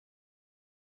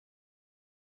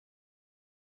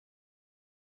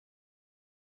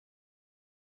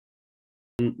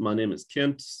My name is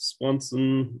Kent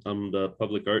Swanson. I'm the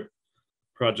public art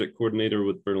project coordinator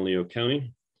with Bernalillo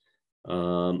County.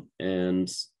 And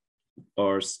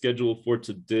our schedule for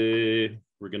today,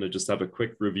 we're going to just have a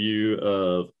quick review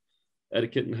of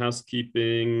etiquette and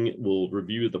housekeeping. We'll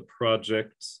review the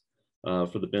project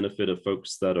for the benefit of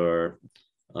folks that are,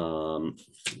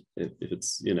 if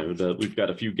it's, we've got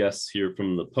a few guests here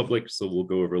from the public, so we'll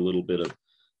go over a little bit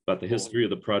about the history of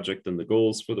the project and the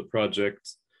goals for the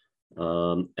project.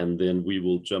 And then we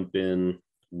will jump in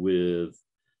with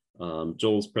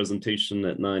Joel's presentation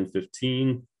at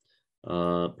 9:15.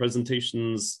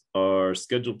 Presentations are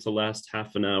scheduled to last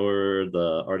half an hour.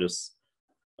 The artists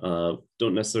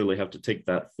don't necessarily have to take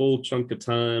that full chunk of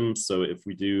time. So if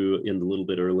we do end a little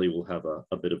bit early, we'll have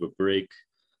a bit of a break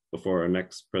before our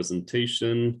next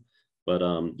presentation. But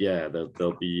yeah,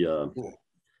 there'll be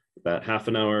that half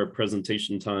an hour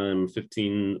presentation time,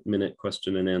 15-minute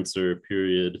question and answer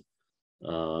period.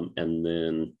 And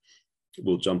then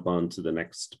we'll jump on to the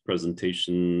next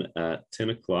presentation at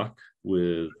 10 o'clock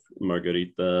with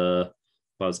Margarita,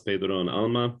 Paz Pedro, and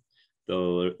Alma.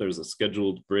 Though there's a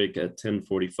scheduled break at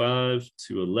 10:45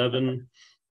 to 11.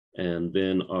 And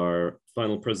then our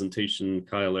final presentation,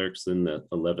 Kyle Erickson, at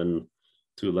 11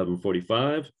 to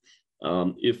 11:45.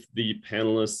 If the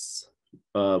panelists,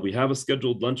 we have a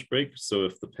scheduled lunch break. So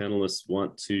if the panelists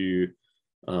want to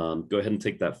go ahead and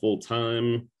take that full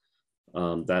time,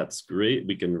 that's great.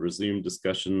 We can resume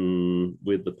discussion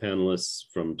with the panelists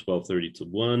from 12:30 to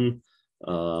 1.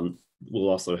 We'll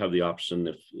also have the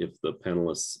option, if the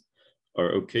panelists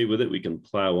are okay with it, we can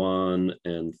plow on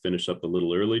and finish up a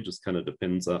little early. Just kind of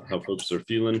depends on how folks are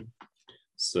feeling.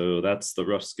 So that's the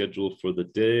rough schedule for the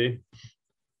day.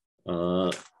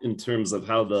 In terms of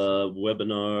how the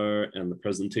webinar and the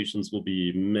presentations will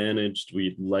be managed,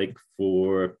 we'd like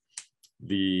for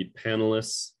the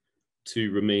panelists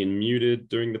to remain muted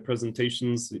during the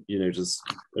presentations. Just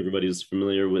everybody's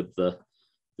familiar with the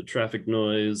traffic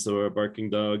noise or a barking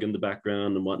dog in the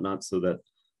background and whatnot, so that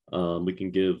we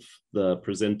can give the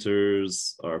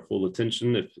presenters our full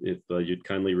attention. If you'd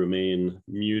kindly remain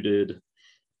muted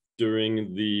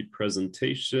during the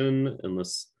presentation,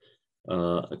 unless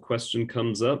a question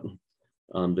comes up,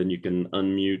 then you can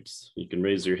unmute, you can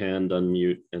raise your hand,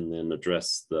 unmute, and then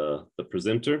address the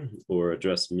presenter or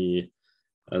address me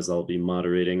as I'll be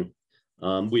moderating.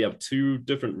 We have two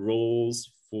different roles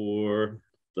for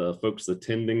the folks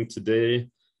attending today.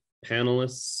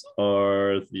 Panelists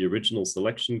are the original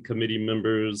selection committee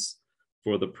members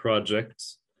for the project,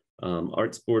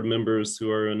 arts board members who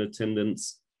are in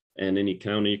attendance, and any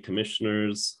county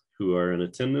commissioners who are in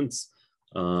attendance.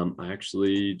 I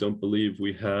actually don't believe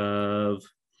we have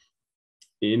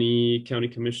any county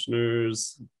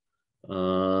commissioners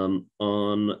on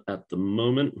at the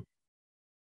moment.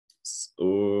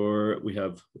 Or we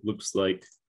have, looks like,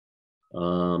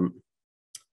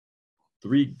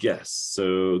 3 guests.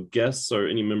 So guests are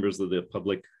any members of the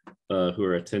public who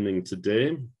are attending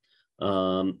today.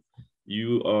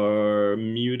 You are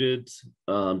muted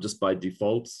just by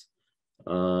default.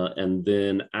 And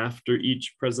then after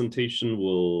each presentation,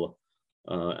 we'll,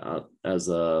 as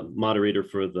a moderator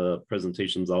for the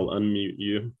presentations, I'll unmute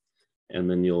you. And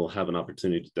then you'll have an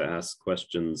opportunity to ask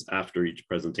questions after each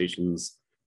presentation,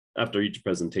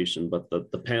 but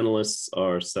the panelists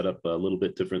are set up a little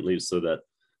bit differently so that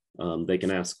they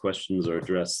can ask questions or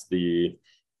address the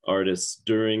artists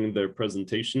during their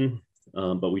presentation.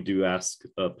 But we do ask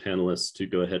panelists to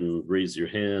go ahead and raise your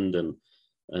hand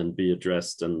and be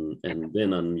addressed and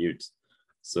then unmute,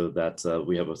 so that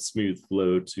we have a smooth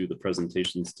flow to the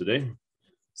presentations today.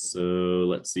 So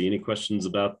let's see, any questions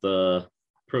about the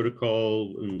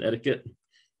protocol and etiquette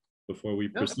before we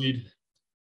proceed?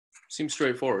 Seems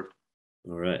straightforward.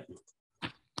 All right.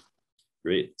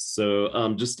 Great. So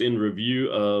just in review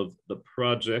of the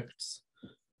project,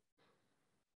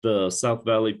 the South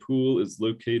Valley Pool is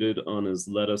located on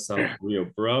Isleta South Rio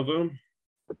Bravo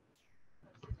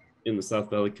in the South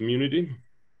Valley community.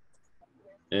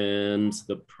 And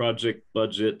the project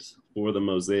budget for the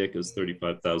Mosaic is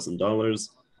 $35,000.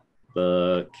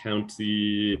 The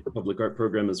county public art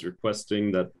program is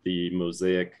requesting that the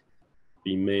Mosaic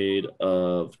be made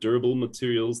of durable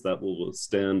materials that will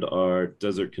withstand our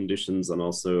desert conditions and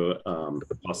also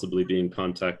possibly be in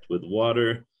contact with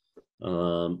water.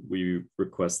 We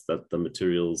request that the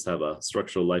materials have a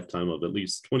structural lifetime of at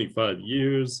least 25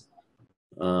 years.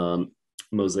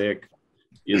 Mosaic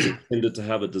is intended to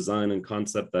have a design and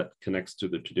concept that connects to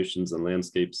the traditions and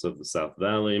landscapes of the South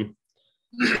Valley.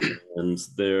 And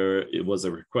it was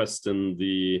a request in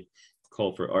the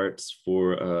call for arts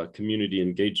for community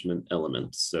engagement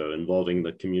elements. So involving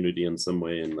the community in some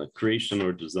way in the creation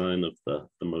or design of the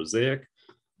mosaic.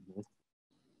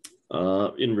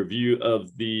 In review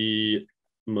of the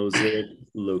mosaic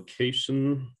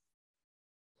location,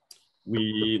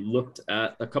 we looked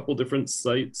at a couple different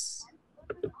sites,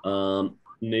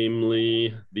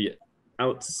 namely the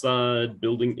outside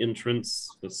building entrance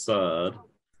facade,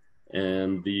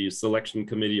 and the selection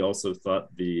committee also thought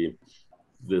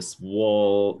this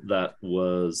wall that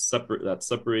was separate, that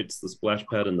separates the splash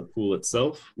pad and the pool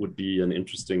itself, would be an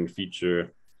interesting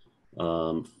feature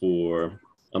for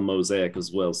a mosaic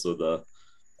as well. So the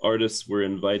artists were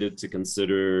invited to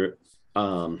consider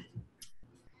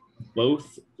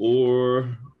both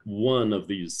or one of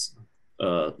these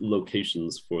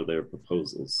locations for their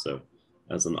proposals. So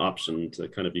as an option to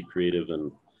kind of be creative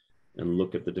and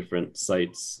look at the different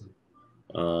sites.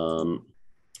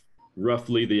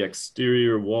 Roughly the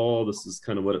exterior wall, this is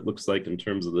kind of what it looks like in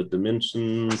terms of the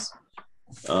dimensions.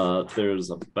 There's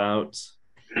about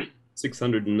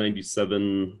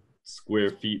 697 square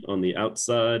feet on the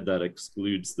outside. That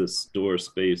excludes this door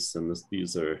space, and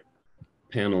these are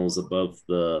panels above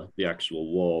the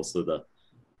actual wall. So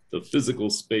the physical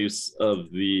space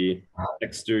of the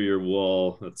exterior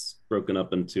wall, that's broken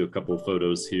up into a couple of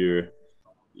photos here,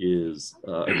 is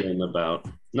again about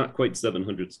not quite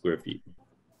 700 square feet.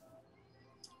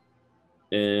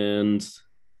 And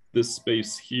this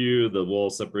space here, the wall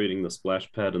separating the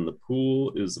splash pad and the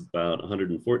pool, is about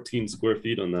 114 square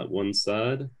feet on that one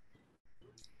side.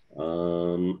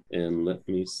 And let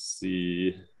me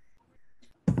see.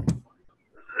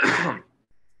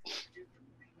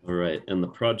 All right, and the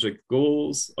project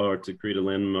goals are to create a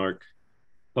landmark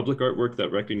public artwork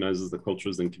that recognizes the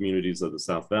cultures and communities of the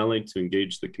South Valley, to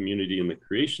engage the community in the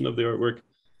creation of the artwork,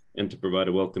 and to provide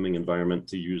a welcoming environment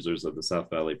to users of the South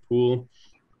Valley pool.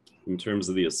 In terms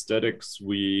of the aesthetics,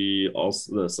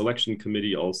 the selection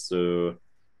committee also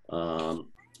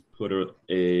put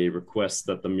a request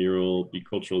that the mural be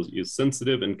culturally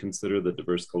sensitive and consider the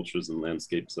diverse cultures and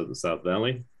landscapes of the South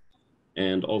Valley,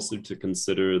 and also to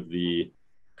consider the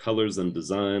colors and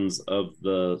designs of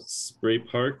the spray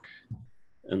park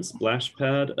and splash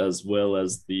pad, as well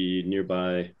as the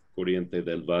nearby Corriente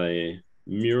del Valle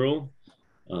mural,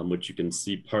 which you can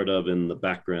see part of in the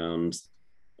background.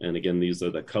 And again, these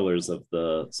are the colors of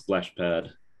the splash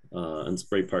pad and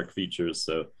spray park features.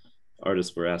 So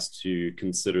artists were asked to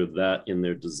consider that in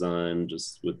their design,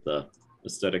 just with the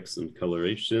aesthetics and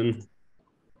coloration.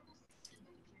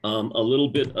 A little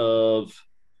bit of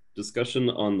discussion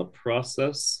on the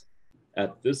process.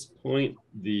 At this point,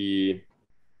 the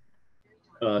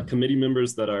committee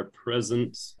members that are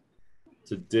present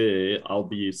today, I'll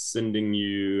be sending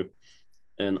you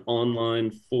an online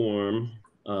form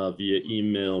via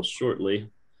email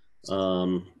shortly.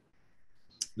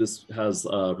 This has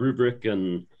a rubric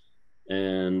and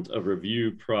a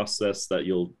review process that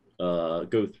you'll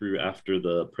go through after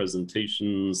the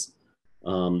presentations.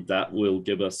 That will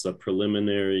give us a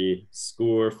preliminary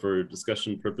score for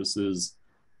discussion purposes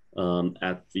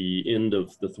at the end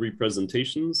of the 3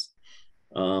 presentations.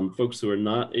 Folks who are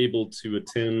not able to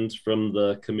attend from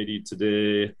the committee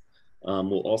today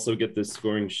will also get this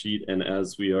scoring sheet, and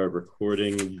as we are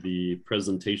recording the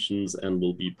presentations and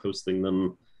we'll be posting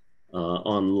them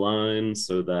online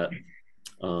so that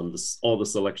all the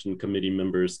selection committee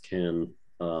members can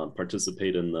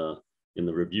participate in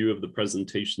the review of the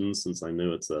presentations, since I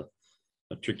know it's a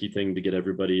tricky thing to get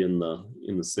everybody in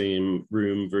the same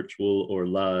room, virtual or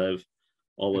live,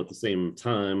 all at the same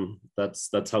time.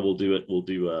 That's how we'll do it. We'll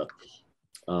do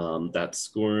that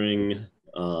scoring,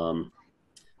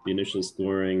 the initial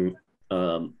scoring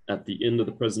at the end of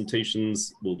the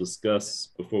presentations. We'll discuss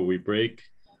before we break,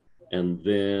 and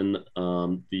then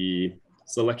the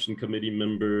selection committee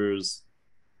members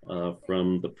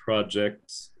from the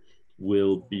project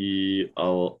will be,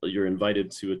 you're invited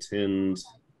to attend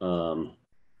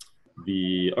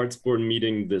the Arts Board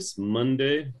meeting this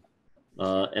Monday.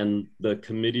 And the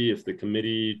committee, if the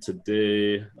committee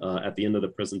today at the end of the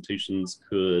presentations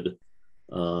could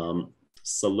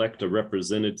select a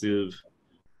representative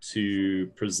to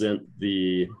present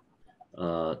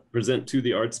to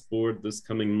the Arts Board this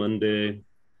coming Monday.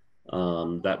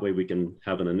 That way we can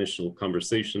have an initial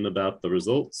conversation about the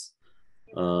results.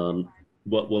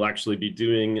 What we'll actually be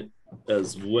doing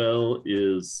as well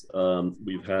is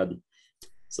we've had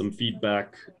some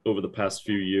feedback over the past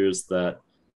few years that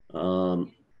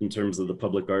in terms of the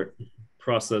public art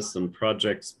process and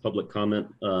projects, public comment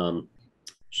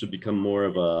should become more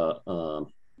of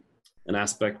an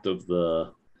aspect of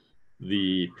the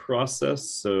the process.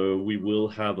 So we will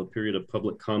have a period of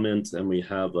public comment, and we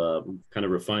have kind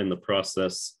of refined the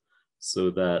process so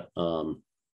that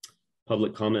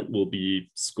public comment will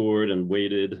be scored and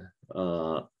weighted,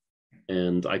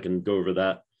 and I can go over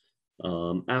that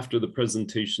after the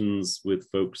presentations with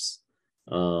folks.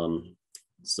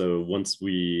 So once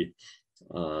we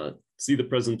see the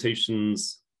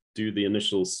presentations, do the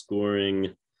initial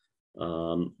scoring,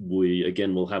 we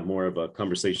again will have more of a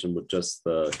conversation with just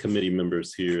the committee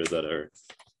members here that are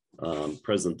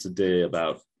present today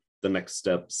about the next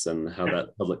steps and how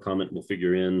that public comment will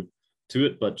figure in to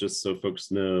it. But just so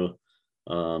folks know,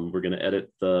 we're going to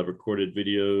edit the recorded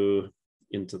video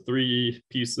into 3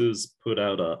 pieces, put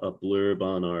out a blurb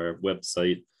on our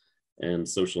website and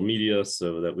social media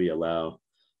so that we allow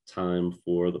time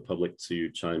for the public to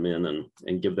chime in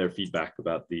and give their feedback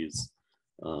about these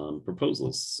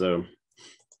proposals. So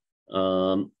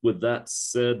with that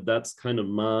said, that's kind of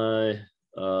my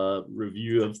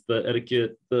review of the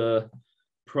etiquette, the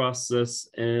process,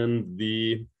 and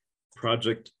the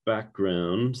project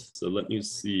background. So let me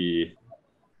see.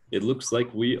 It looks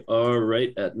like we are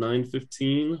right at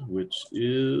 9:15, which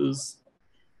is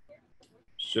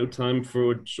showtime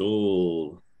for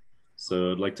Joel.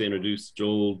 So I'd like to introduce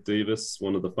Joel Davis,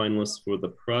 one of the finalists for the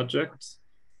project.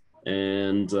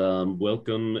 And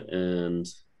welcome, and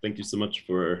thank you so much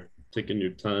for taking your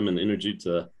time and energy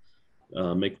to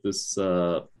make this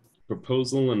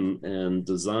proposal and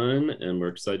design. And we're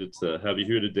excited to have you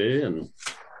here today. And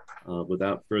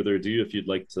without further ado, if you'd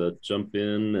like to jump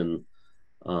in and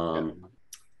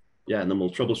yeah, and then we'll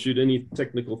troubleshoot any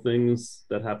technical things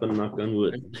that happen, knock on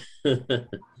wood.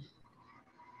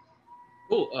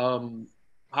 Cool.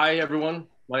 Hi, everyone.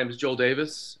 My name is Joel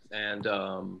Davis, and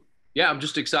yeah, I'm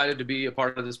just excited to be a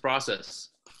part of this process.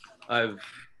 I've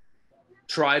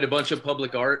tried a bunch of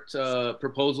public art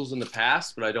proposals in the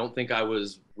past, but I don't think I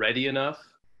was ready enough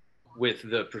with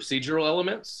the procedural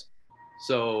elements.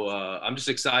 So I'm just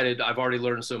excited. I've already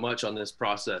learned so much on this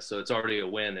process, so it's already a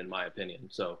win in my opinion.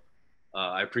 So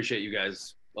I appreciate you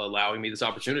guys allowing me this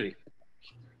opportunity.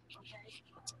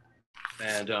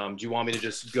 And do you want me to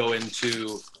just go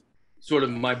into sort of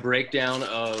my breakdown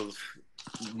of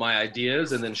my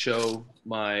ideas and then show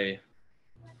my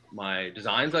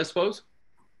designs, I suppose?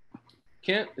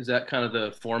 Kent, is that kind of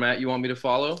the format you want me to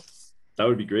follow? That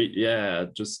would be great. Yeah,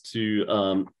 just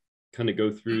to kind of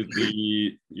go through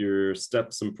your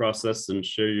steps and process and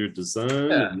share your design.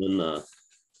 Yeah. And then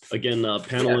again,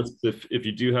 panelists, yeah, if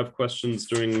you do have questions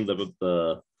during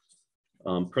the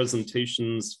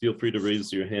presentations, feel free to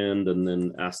raise your hand and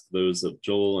then ask those of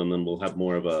Joel, and then we'll have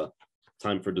more of a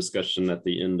time for discussion at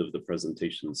the end of the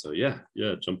presentation. So yeah,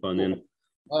 jump on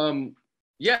in.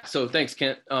 Yeah, so thanks,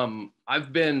 Kent.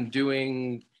 I've been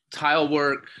doing tile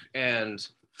work and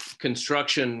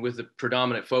construction with a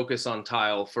predominant focus on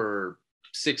tile for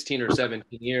 16 or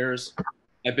 17 years.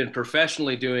 I've been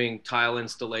professionally doing tile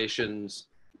installations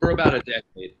for about a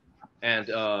decade.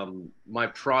 And my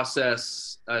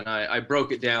process, and I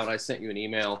broke it down, I sent you an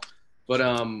email, but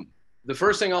the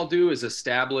first thing I'll do is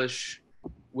establish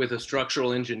with a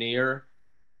structural engineer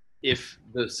if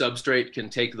the substrate can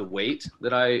take the weight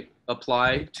that I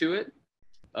apply to it.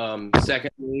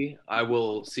 Secondly, I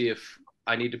will see if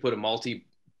I need to put a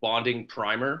multi-bonding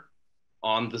primer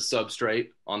on the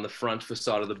substrate on the front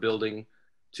facade of the building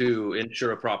to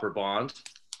ensure a proper bond.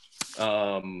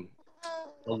 A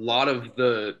lot of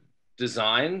the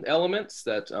design elements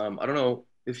that, I don't know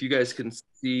if you guys can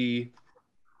see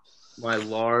my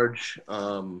large,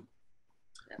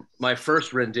 my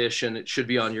first rendition, it should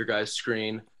be on your guys'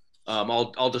 screen.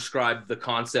 I'll describe the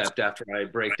concept after I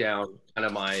break down kind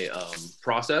of my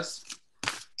process.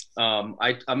 I'm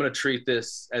going to treat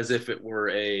this as if it were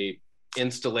a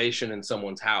installation in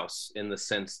someone's house, in the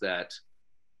sense that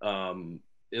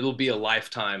it'll be a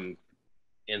lifetime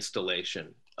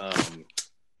installation.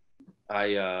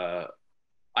 I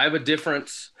have a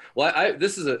different, well,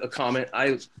 this is a comment.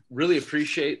 I really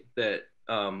appreciate that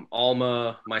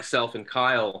Alma, myself, and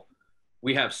Kyle,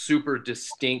 we have super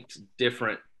distinct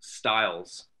different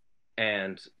styles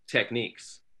and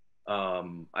techniques.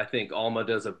 I think Alma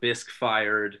does a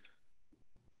bisque-fired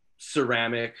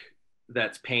ceramic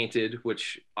that's painted,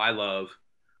 which I love.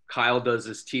 Kyle does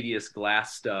this tedious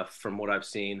glass stuff from what I've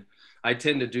seen. I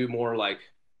tend to do more like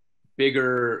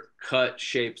bigger cut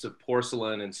shapes of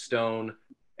porcelain and stone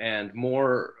and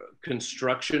more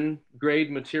construction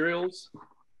grade materials.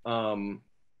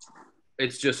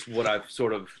 It's just what I've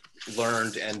sort of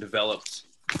learned and developed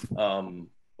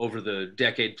over the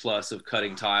decade plus of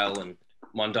cutting tile and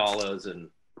mandalas and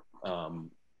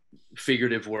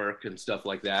figurative work and stuff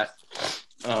like that.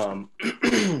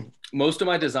 most of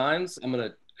my designs I'm going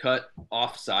to cut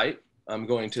off site. I'm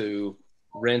going to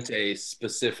rent a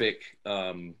specific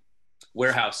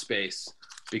warehouse space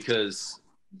because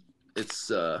it's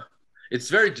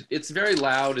very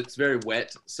loud, it's very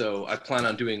wet, so I plan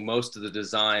on doing most of the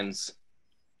designs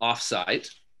off site.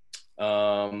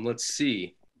 Let's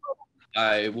see.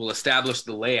 I will establish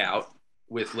the layout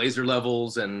with laser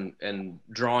levels and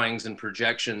drawings and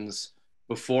projections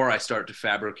before I start to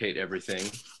fabricate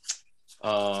everything.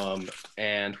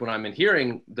 And when I'm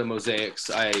adhering the mosaics,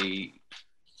 I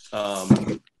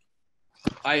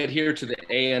adhere to the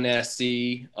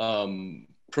ANSE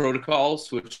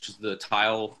protocols, which is the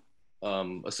Tile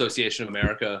Association of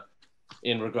America,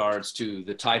 in regards to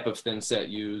the type of thin set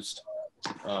used.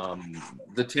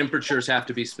 The temperatures have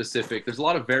to be specific. There's a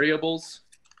lot of variables,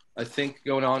 I think,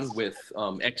 going on with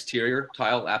exterior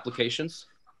tile applications.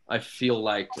 I feel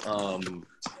like, well,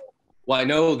 I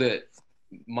know that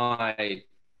my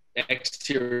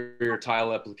exterior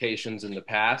tile applications in the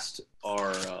past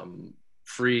are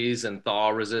freeze and thaw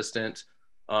resistant.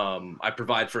 I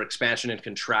provide for expansion and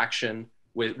contraction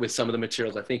with some of the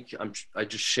materials. I think I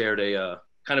just shared a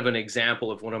kind of an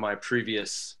example of one of my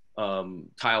previous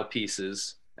tile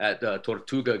pieces at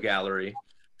Tortuga Gallery.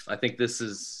 I think this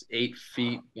is 8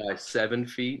 feet by 7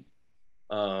 feet.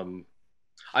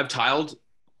 I've tiled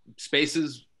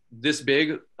spaces this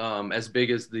big, as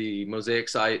big as the Mosaic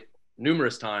site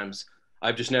numerous times.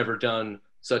 I've just never done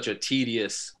such a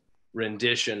tedious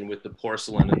rendition with the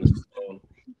porcelain and the stone.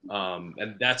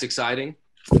 And that's exciting.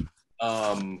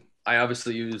 I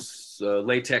obviously use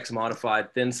latex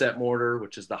modified thin set mortar,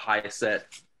 which is the high set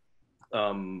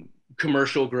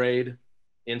commercial grade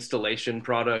installation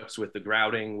products with the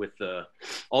grouting, with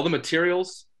all the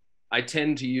materials. I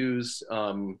tend to use,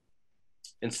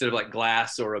 instead of like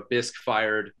glass or a bisque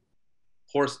fired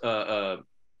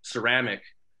ceramic,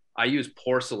 I use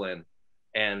porcelain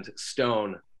and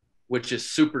stone, which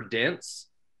is super dense,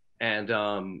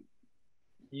 and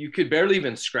you could barely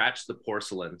even scratch the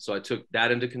porcelain. So I took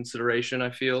that into consideration, I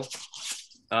feel.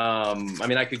 I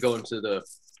mean, I could go into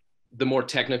the more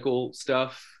technical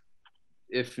stuff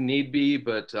if need be,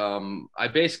 but I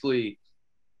basically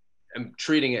am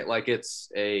treating it like it's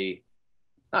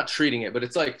not treating it, but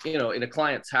it's like, you know, in a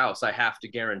client's house, I have to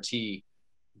guarantee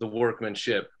the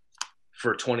workmanship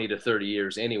for 20 to 30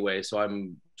 years anyway. So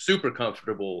I'm super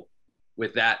comfortable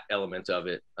with that element of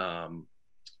it.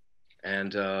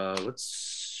 Let's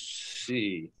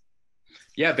see.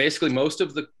 Yeah, basically most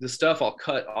of the stuff I'll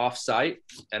cut off site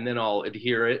and then I'll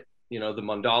adhere it, you know, the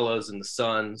mandalas and the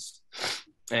suns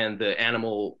and the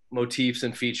animal motifs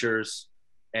and features.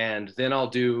 And then I'll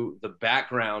do the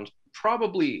background,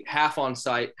 probably half on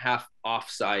site, half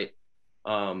off site,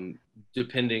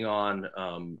 depending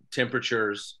on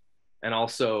temperatures. And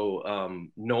also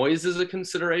noise is a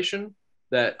consideration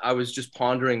that I was just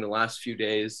pondering the last few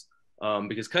days,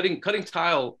 because cutting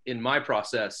tile in my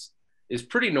process is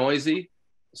pretty noisy.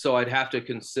 So I'd have to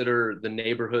consider the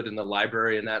neighborhood and the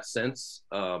library in that sense.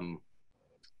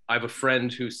 I have a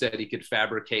friend who said he could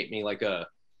fabricate me like a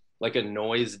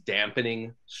noise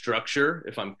dampening structure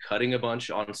if I'm cutting a bunch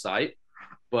on site,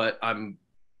 but I'm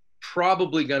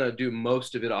probably gonna do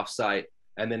most of it off site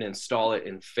and then install it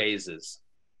in phases.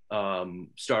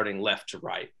 Starting left to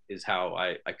right is how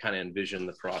I kind of envision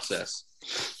the process.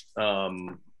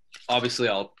 Obviously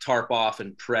I'll tarp off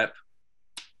and prep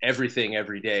everything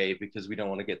every day because we don't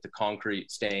want to get the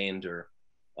concrete stained or,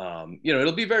 you know,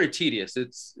 it'll be very tedious.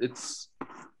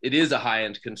 It is a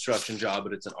high-end construction job,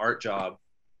 but it's an art job.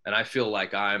 And I feel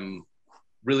like I'm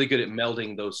really good at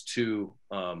melding those two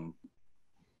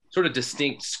sort of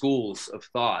distinct schools of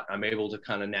thought. I'm able to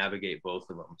kind of navigate both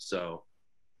of them. So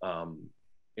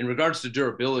in regards to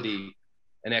durability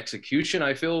and execution,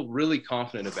 I feel really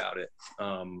confident about it.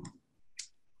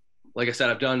 Like I said,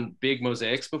 I've done big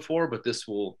mosaics before, but this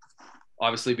will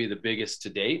obviously be the biggest to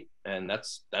date, and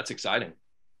that's exciting.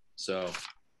 So,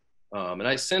 and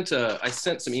I sent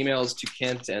some emails to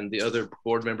Kent and the other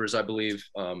board members, I believe,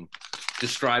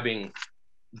 describing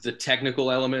the technical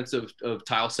elements of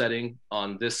tile setting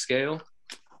on this scale.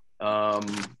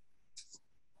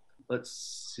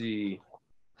 Let's see.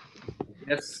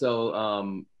 Yes,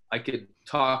 so I could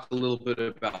talk a little bit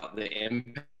about the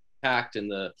impact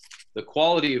and the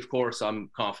quality. Of course, I'm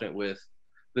confident with.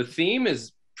 The theme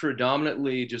is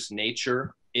predominantly just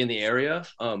nature in the area.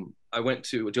 I went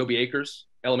to Adobe Acres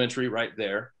Elementary right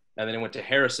there, and then I went to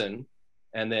Harrison,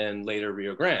 and then later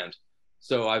Rio Grande.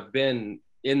 So I've been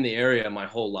in the area my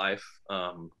whole life.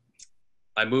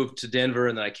 I moved to Denver,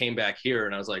 and then I came back here,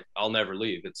 and I was like, I'll never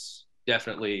leave. It's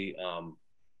definitely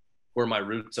where my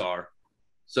roots are.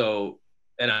 So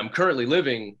and I'm currently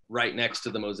living right next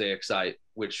to the Mosaic site,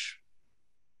 which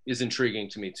is intriguing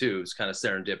to me too. It's kind of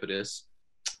serendipitous.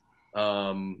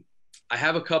 I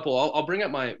have a couple. I'll bring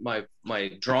up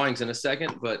my drawings in a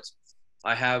second, but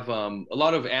I have a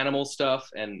lot of animal stuff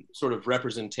and sort of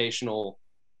representational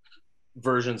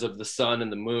versions of the sun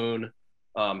and the moon.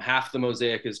 Half the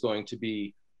mosaic is going to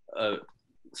be a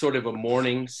sort of a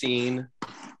morning scene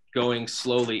going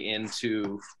slowly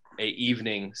into a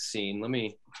evening scene. Let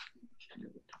me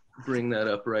bring that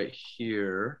up right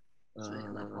here.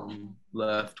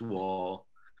 Left wall.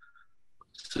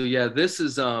 So yeah, this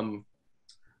is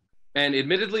and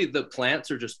admittedly the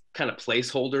plants are just kind of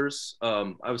placeholders.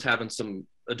 I was having some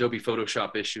Adobe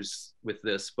Photoshop issues with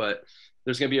this, but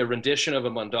there's going to be a rendition of a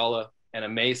mandala and a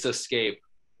mesa scape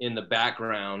in the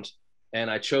background, and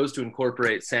I chose to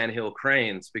incorporate sandhill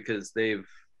cranes because they've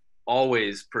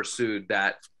always pursued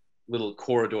that little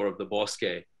corridor of the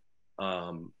bosque.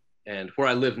 And where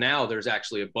I live now, there's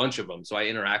actually a bunch of them, so I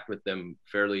interact with them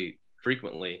fairly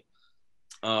frequently.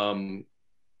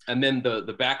 And then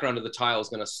the background of the tile is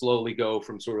going to slowly go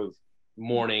from sort of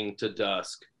morning to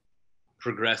dusk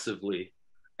progressively.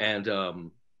 And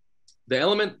the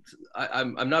element,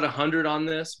 I'm not 100 on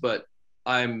this, but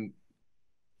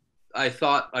I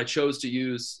thought I chose to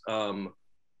use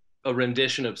a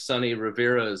rendition of Sonny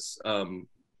Rivera's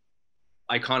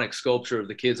iconic sculpture of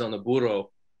the kids on the burro,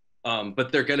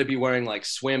 but they're going to be wearing like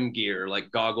swim gear,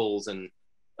 like goggles and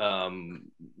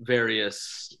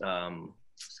various. I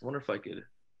wonder if I could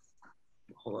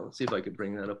hold on. Let's see if I could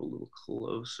bring that up a little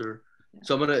closer.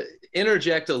 So I'm going to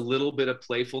interject a little bit of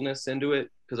playfulness into it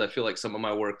because I feel like some of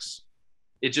my works,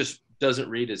 it just doesn't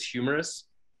read as humorous,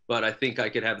 but I think I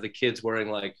could have the kids wearing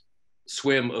like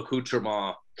swim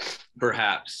accoutrement,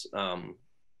 perhaps.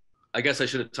 I guess I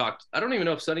should have talked. I don't even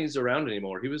know if Sonny's around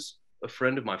anymore. He was a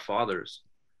friend of my father's.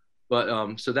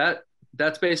 But so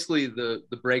that's basically the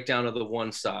breakdown of the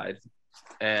one side.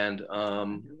 And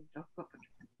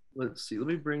let's see, let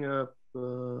me bring up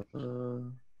right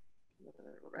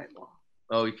wall.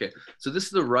 Oh, okay. So this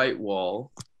is the right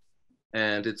wall,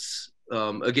 and it's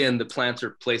again, the plants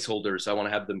are placeholders. I want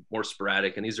to have them more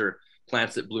sporadic, and these are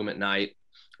plants that bloom at night.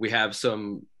 We have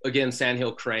some, again,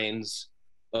 sandhill cranes,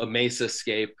 a mesa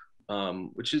scape,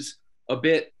 which is a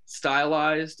bit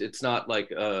stylized. It's not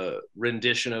like a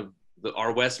rendition of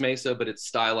our West Mesa, but it's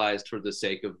stylized for the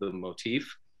sake of the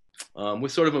motif,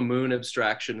 with sort of a moon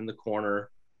abstraction in the corner,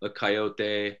 a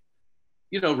coyote,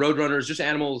 roadrunners, just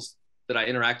animals that I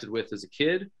interacted with as a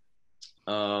kid.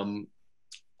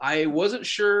 I wasn't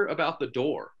sure about the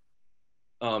door.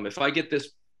 If I get this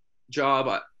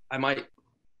job, I might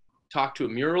talk to a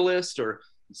muralist or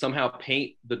somehow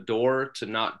paint the door to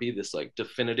not be this like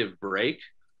definitive break.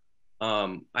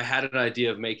 I had an idea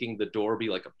of making the door be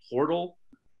like a portal,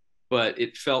 but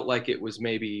it felt like it was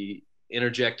maybe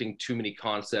interjecting too many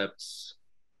concepts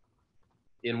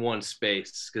in one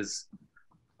space, because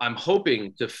I'm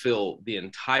hoping to fill the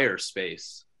entire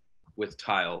space with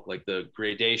tile. Like the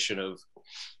gradation of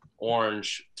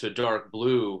orange to dark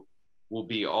blue will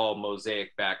be all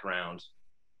mosaic background.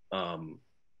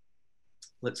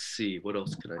 Let's see, what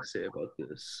else can I say about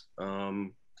this?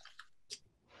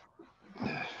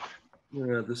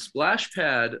 Yeah, the splash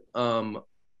pad,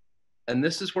 and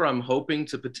this is where I'm hoping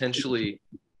to potentially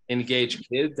engage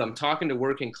kids. I'm talking to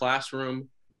Working Classroom,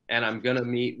 and I'm gonna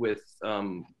meet with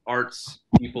arts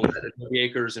people at Adobe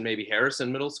Acres and maybe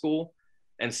Harrison Middle School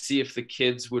and see if the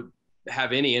kids would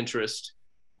have any interest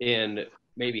in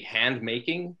maybe hand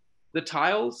making the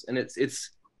tiles. And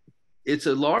it's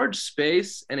a large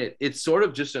space, and it's sort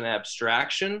of just an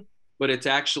abstraction, but it's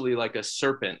actually like a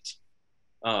serpent.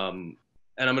 And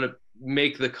I'm gonna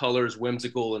make the colors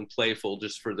whimsical and playful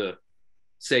just for the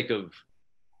sake of,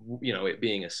 it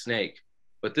being a snake.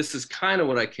 But this is kind of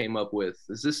what I came up with.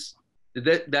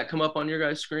 Did that come up on your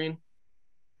guys' screen?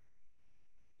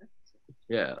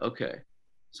 Yeah, okay.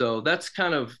 So that's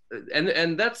kind of,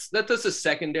 and that's a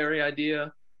secondary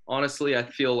idea. Honestly, I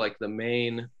feel like the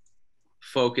main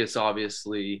focus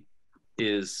obviously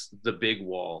is the big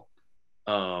wall.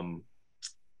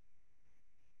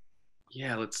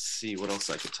 Yeah, let's see what else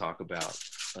I could talk about.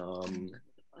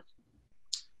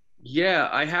 Yeah,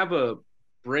 I have a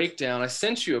breakdown. I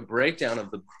sent you a breakdown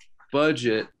of the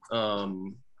budget.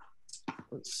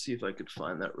 Let's see if I could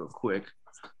find that real quick.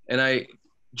 And I,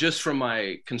 just from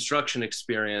my construction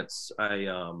experience,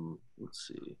 let's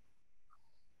see.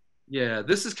 Yeah,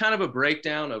 this is kind of a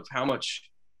breakdown of how much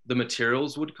the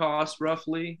materials would cost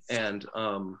roughly. And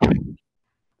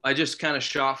I just kind of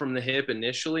shot from the hip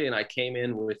initially, and I came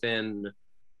in within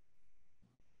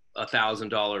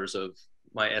 $1,000 of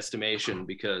my estimation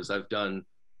because I've done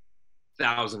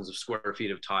thousands of square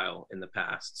feet of tile in the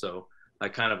past. So I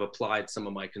kind of applied some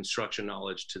of my construction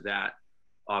knowledge to that,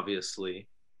 obviously.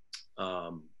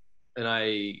 And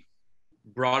I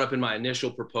brought up in my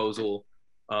initial proposal,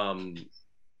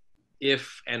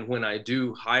 if and when I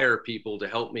do hire people to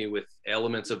help me with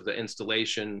elements of the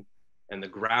installation and the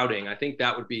grouting, I think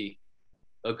that would be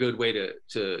a good way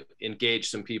to engage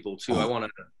some people too. I want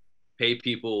to pay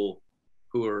people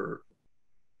who are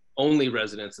only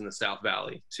residents in the South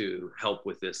Valley to help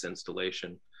with this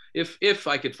installation. If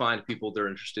I could find people that are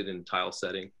interested in tile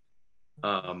setting.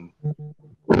 I'm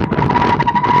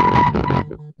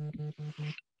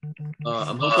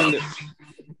hoping that,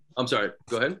 I'm sorry,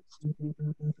 go ahead.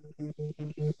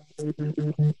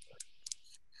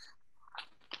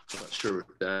 Not sure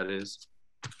what that is.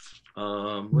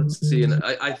 Let's see. And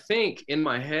I think in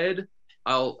my head,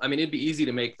 I mean, it'd be easy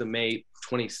to make the May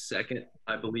 22nd,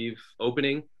 I believe,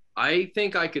 opening. I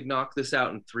think I could knock this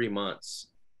out in 3 months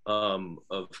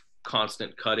of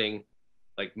constant cutting,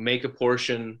 like make a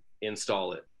portion,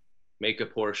 install it, make a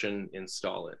portion,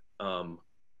 install it.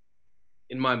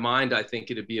 In my mind, I think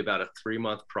it'd be about a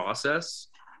 3-month process.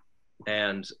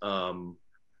 And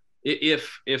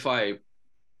if I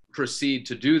proceed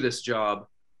to do this job,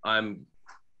 I'm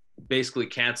basically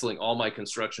canceling all my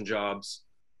construction jobs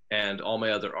and all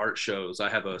my other art shows. I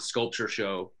have a sculpture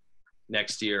show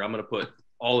next year. I'm going to put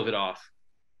all of it off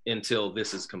until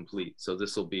this is complete. So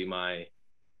this will be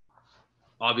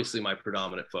obviously my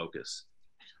predominant focus.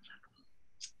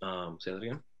 Say that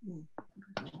again.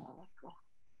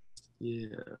 Yeah.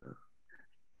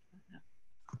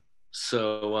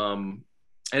 So, and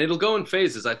it'll go in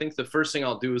phases. I think the first thing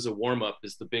I'll do as a warm up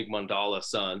is the big mandala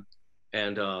sun.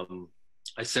 And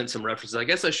I sent some references. I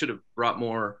guess I should have brought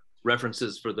more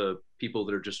references for the people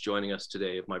that are just joining us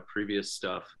today of my previous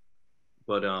stuff.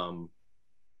 But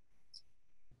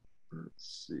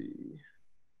let's see.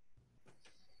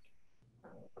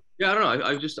 Yeah, I don't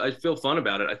know. I feel fun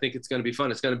about it. I think it's going to be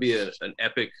fun. It's going to be an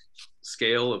epic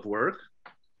scale of work,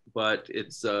 but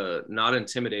it's not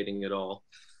intimidating at all.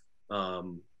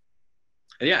 And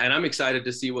yeah, and I'm excited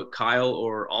to see what Kyle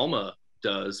or Alma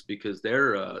does, because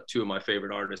they're two of my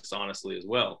favorite artists, honestly, as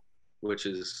well, which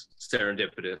is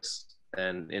serendipitous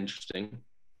and interesting.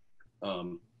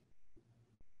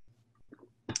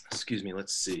 Excuse me,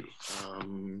 let's see.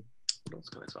 What else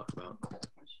can I talk about?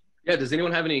 Yeah, does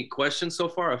anyone have any questions so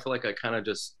far? I feel like I kind of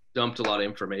just dumped a lot of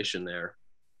information there.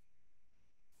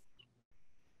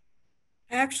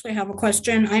 I actually have a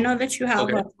question. I know that you have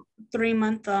a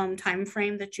 3-month time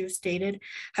frame that you've stated.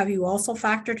 Have you also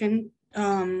factored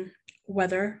in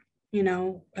weather,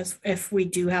 as if we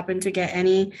do happen to get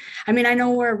any? I mean, I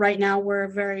know right now we're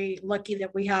very lucky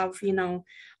that we have,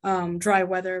 dry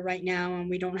weather right now and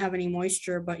we don't have any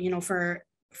moisture, but,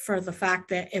 for the fact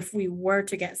that if we were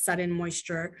to get sudden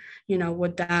moisture,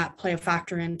 would that play a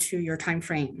factor into your time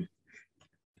frame?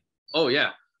 Oh,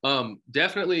 yeah.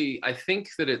 Definitely. I think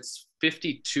that it's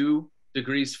 52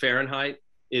 degrees Fahrenheit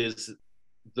is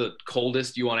the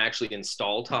coldest you want to actually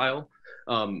install tile.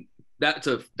 That's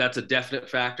a definite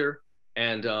factor.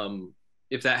 And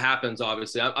if that happens,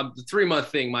 obviously, the 3-month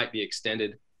thing might be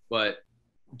extended, but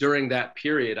during that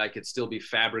period, I could still be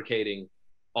fabricating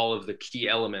all of the key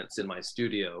elements in my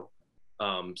studio.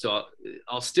 So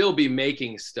I'll still be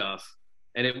making stuff,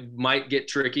 and it might get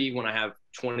tricky when I have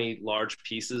 20 large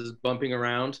pieces bumping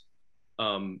around,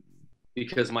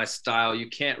 because my style, you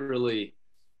can't really,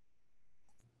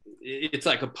 it's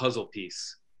like a puzzle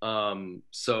piece.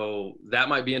 So that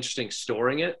might be interesting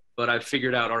storing it, but I've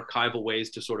figured out archival ways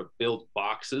to sort of build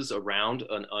boxes around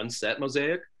an unset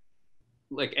mosaic,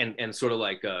 like, and sort of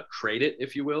like crate it,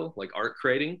 if you will, like art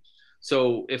crating.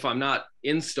 So if I'm not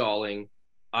installing,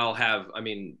 I'll have,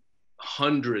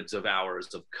 hundreds of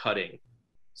hours of cutting.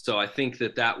 So I think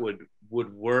that would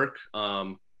work.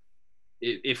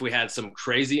 If we had some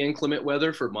crazy inclement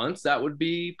weather for months, that would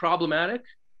be problematic.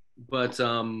 But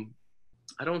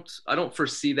I don't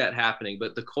foresee that happening.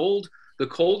 But the cold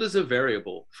is a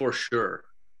variable for sure.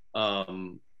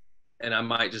 And I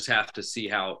might just have to see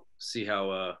how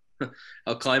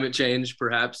how climate change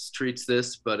perhaps treats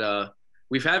this. But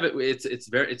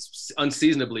it's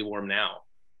unseasonably warm now.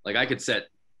 Like I could set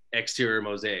exterior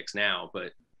mosaics now,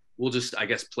 but we'll just, I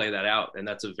guess, play that out. And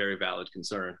that's a very valid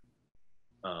concern.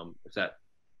 If that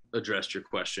addressed your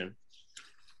question.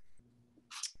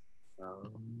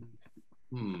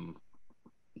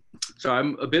 So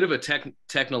I'm a bit of a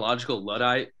technological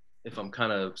Luddite. If I'm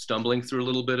kind of stumbling through a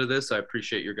little bit of this, I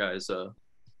appreciate your guys'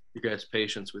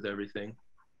 patience with everything.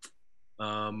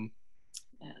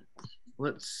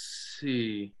 Let's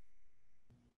see.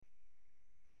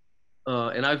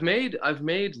 And I've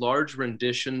made large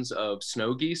renditions of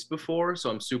snow geese before, so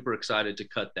I'm super excited to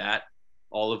cut that.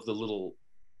 All of the little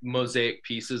mosaic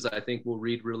pieces I think will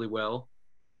read really well.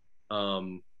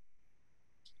 Um,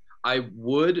 I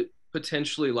would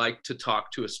potentially like to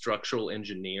talk to a structural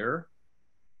engineer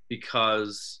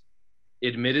because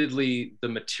admittedly the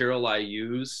material I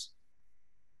use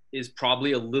is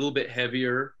probably a little bit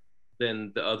heavier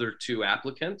than the other two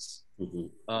applicants.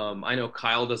 I know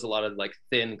Kyle does a lot of like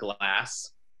thin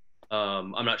glass.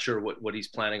 I'm not sure what he's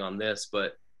planning on this,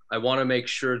 but I want to make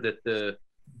sure that the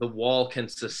wall can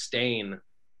sustain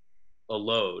a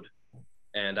load.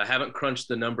 And I haven't crunched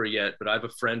the number yet, but I have a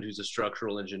friend who's a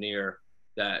structural engineer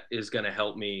that is going to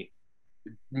help me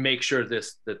make sure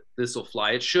that this will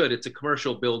fly. It should. It's a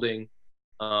commercial building,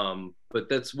 but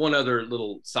that's one other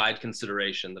little side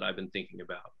consideration that I've been thinking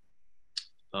about.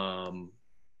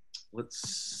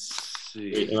 Let's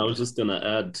see. And I was just going to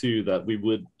add too that we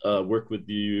would work with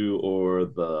you or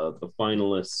the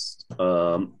finalist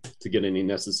to get any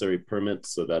necessary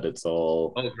permits so that it's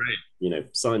all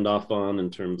signed off on in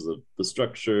terms of the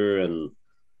structure, and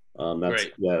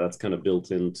that's kind of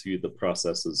built into the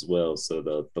process as well. So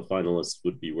the finalists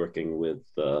would be working with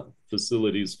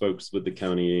facilities folks with the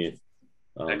county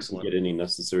to get any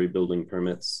necessary building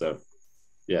permits. So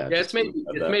it's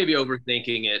maybe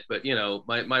overthinking it, but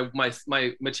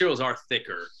my materials are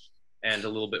thicker and a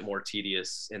little bit more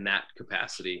tedious in that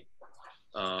capacity.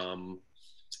 Let's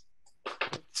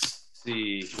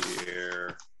see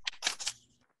here.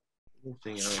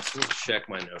 Anything else? Let me check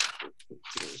my notes.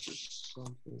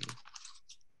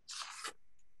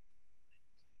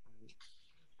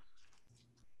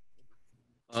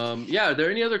 Are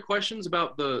there any other questions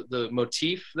about the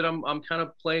motif that I'm kind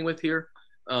of playing with here?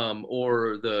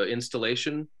 Or the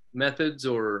installation methods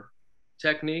or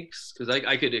techniques? Because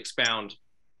I could expound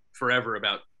forever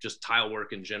about just tile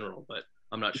work in general, but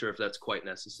I'm not sure if that's quite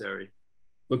necessary.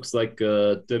 Looks like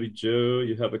Debbie Jo,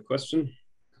 you have a question?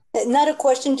 Not a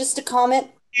question, just a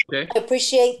comment. Okay. I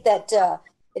appreciate that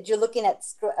that you're looking at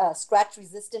scratch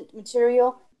resistant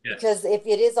material. Yes. Because if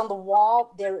it is on the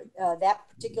wall, there that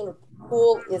particular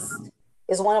pool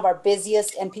is one of our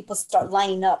busiest, and people start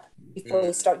lining up before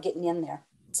they start getting in there.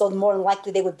 So more than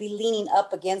likely they would be leaning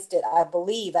up against it. I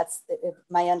believe that's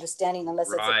my understanding, unless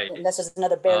there's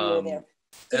another barrier there.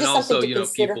 So and also,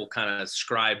 people kind of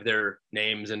scribe their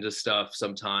names into stuff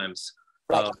sometimes.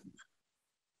 Right.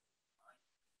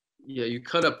 You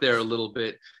cut up there a little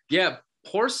bit. Yeah,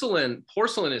 porcelain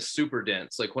is super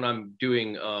dense. Like when I'm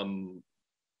doing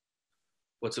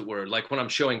like when I'm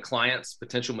showing clients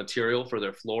potential material for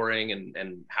their flooring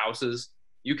and houses,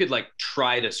 you could like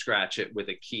try to scratch it with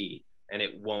a key and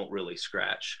it won't really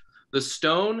scratch. The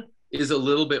stone is a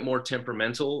little bit more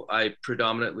temperamental. I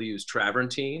predominantly use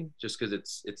travertine just because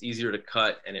it's easier to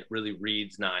cut and it really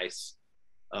reads nice.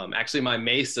 Actually, my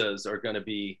mesas are going to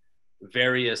be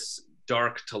various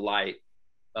dark to light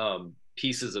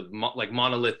pieces of like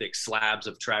monolithic slabs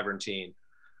of travertine.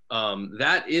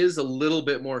 That is a little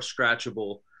bit more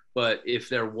scratchable, but if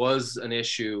there was an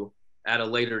issue at a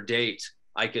later date,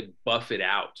 I could buff it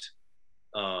out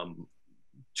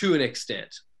to an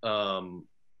extent. And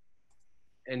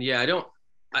yeah,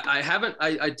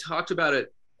 I talked about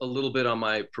it a little bit on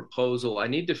my proposal. I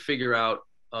need to figure out,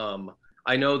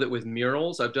 I know that with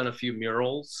murals, I've done a few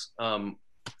murals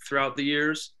throughout the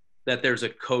years, that there's a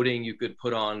coating you could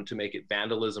put on to make it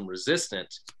vandalism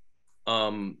resistant.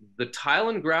 The tile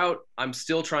and grout, I'm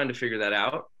still trying to figure that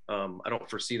out. I don't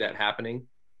foresee that happening,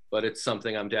 but it's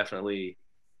something I'm definitely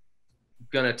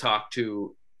gonna talk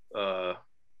to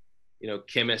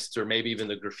chemists or maybe even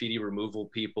the graffiti removal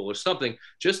people or something,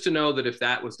 just to know that if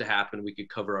that was to happen, we could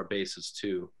cover our bases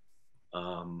too.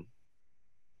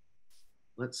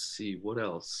 Let's see, what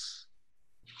else?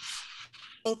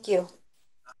 Thank you.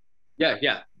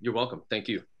 Yeah, you're welcome. Thank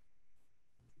you.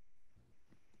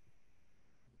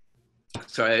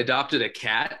 So I adopted a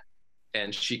cat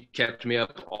and she kept me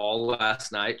up all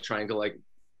last night trying to like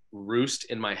roost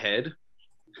in my head.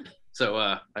 So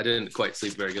I didn't quite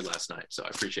sleep very good last night. So I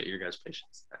appreciate your guys'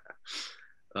 patience.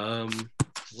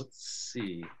 Let's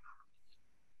see.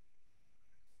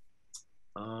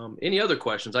 Any other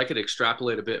questions? I could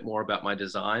extrapolate a bit more about my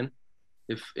design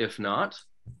if not.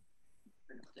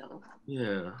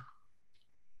 Yeah.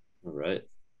 All right.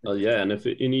 And if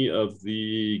any of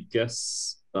the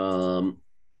guests have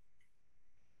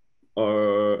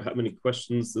any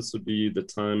questions, this would be the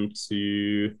time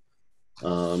to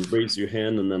raise your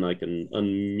hand, and then I can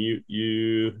unmute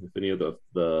you. If any of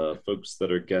the folks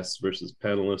that are guests versus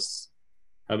panelists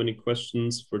have any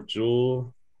questions for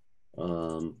Joel.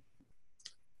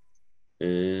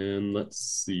 And let's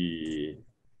see.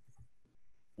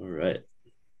 All right.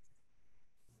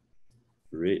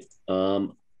 Great.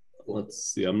 Let's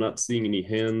see. I'm not seeing any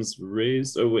hands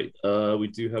raised. Oh wait, we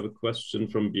do have a question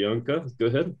from Bianca. Go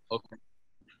ahead. Okay.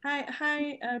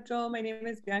 Hi, Joel. My name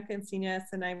is Bianca Encinas,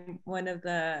 and I'm one of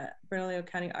the Bernalillo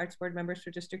County Arts Board members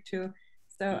for District 2.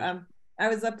 So I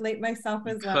was up late myself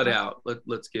as well. Cut out.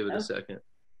 Let's give it a second.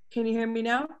 Can you hear me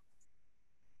now?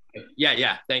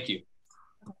 Yeah. Thank you.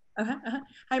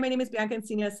 Hi, my name is Bianca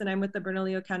Encinas, and I'm with the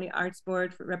Bernalillo County Arts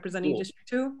Board representing District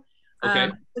 2.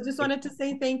 Okay. I just wanted to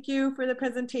say thank you for the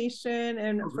presentation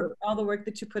and for all the work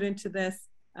that you put into this.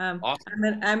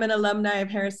 Awesome. I'm an alumni of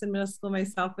Harrison Middle School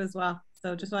myself as well.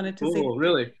 So just wanted to say,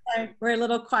 really? We're a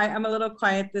little quiet. I'm a little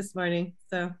quiet this morning.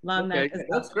 So long night as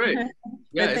well. That's great.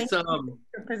 Yeah, it's for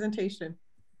your presentation.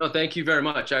 No, thank you very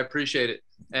much. I appreciate it.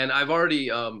 And I've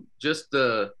already just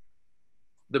the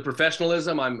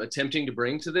professionalism I'm attempting to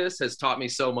bring to this has taught me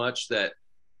so much that,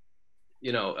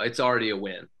 you know, it's already a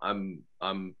win.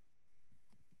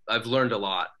 I've learned a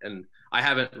lot, and I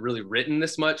haven't really written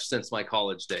this much since my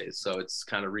college days. So it's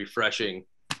kind of refreshing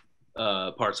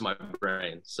parts of my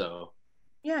brain. So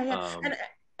yeah.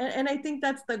 And I think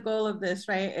that's the goal of this,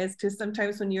 right? Is to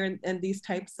sometimes when you're in these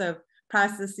types of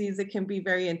processes, it can be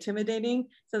very intimidating.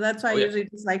 So that's why I usually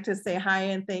just like to say hi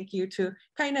and thank you to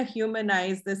kind of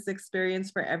humanize this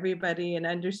experience for everybody and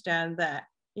understand that,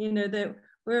 you know, that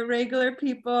we're regular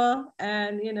people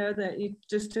and, you know, that you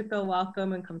just to feel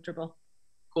welcome and comfortable.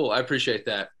 Cool. I appreciate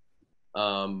that.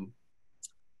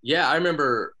 Yeah, I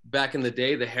remember back in the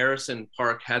day, the Harrison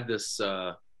Park had this,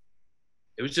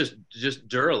 it was just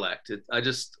derelict. I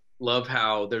just love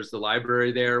how there's the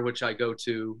library there, which I go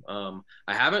to.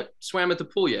 I haven't swam at the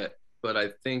pool yet, but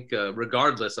I think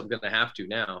regardless, I'm going to have to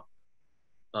now.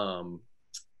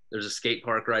 There's a skate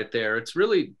park right there.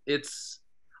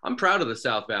 I'm proud of the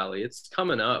South Valley. It's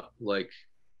coming up. Like,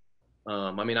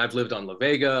 I mean, I've lived on La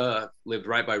Vega, I've lived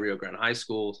right by Rio Grande High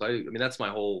School. So I mean, that's my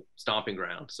whole stomping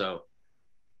ground. So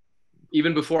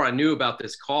even before I knew about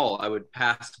this call, I would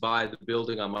pass by the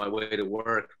building on my way to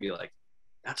work and be like,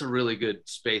 that's a really good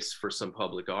space for some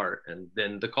public art. And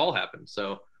then the call happened.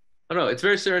 So I don't know, it's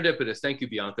very serendipitous. Thank you,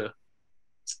 Bianca.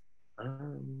 I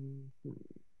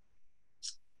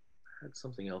had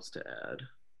something else to add.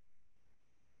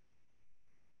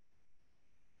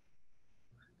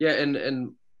 Yeah,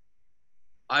 and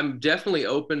I'm definitely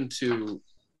open to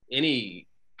any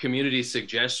community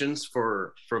suggestions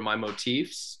for my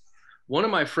motifs. One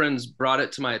of my friends brought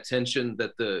it to my attention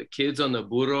that the kids on the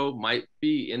burro might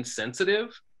be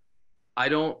insensitive. I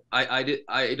don't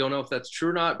know if that's true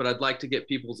or not, but I'd like to get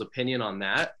people's opinion on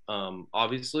that.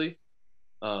 Obviously,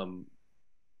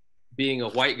 being a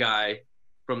white guy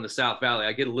from the South Valley,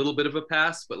 I get a little bit of a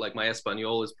pass, but like my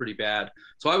Espanol is pretty bad.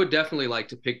 So I would definitely like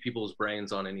to pick people's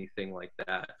brains on anything like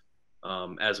that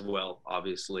as well,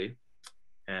 obviously.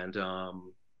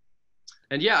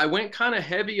 And yeah, I went kind of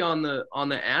heavy on the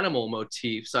animal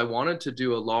motifs. I wanted to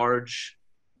do a large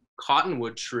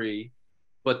cottonwood tree,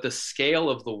 but the scale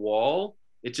of the wall,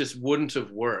 it just wouldn't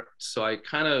have worked. So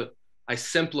I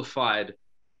simplified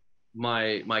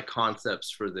my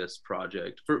concepts for this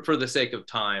project for the sake of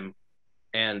time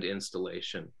and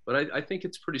installation. But I think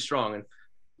it's pretty strong. And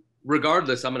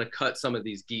regardless, I'm going to cut some of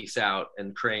these geese out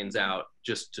and cranes out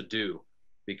just to do,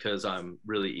 because I'm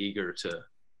really eager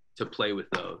to play with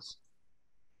those.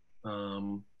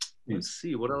 Let's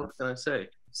see, what else can I say?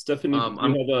 Stephanie, do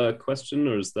you have a question,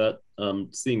 or is that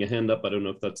seeing a hand up? I don't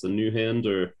know if that's a new hand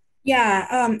or.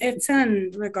 Yeah, it's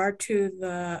in regard to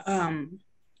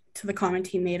the comment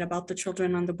he made about the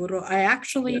children on the burro. I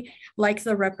actually like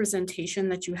the representation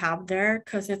that you have there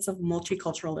because it's of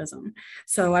multiculturalism.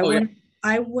 So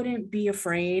I wouldn't be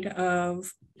afraid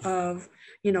of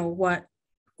you know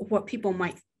what people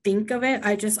might think of it.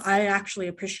 I actually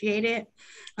appreciate it.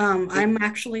 I'm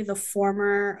actually the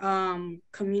former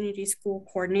community school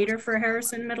coordinator for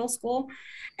Harrison Middle School,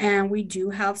 and we do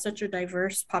have such a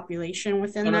diverse population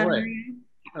within that area.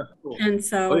 Oh, cool. And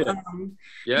so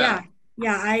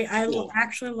I Cool.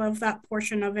 actually love that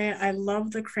portion of it. I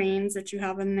love the cranes that you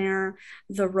have in there,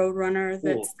 the Roadrunner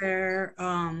that's there.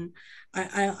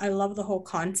 I love the whole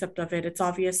concept of it. It's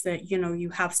obvious that, you know, you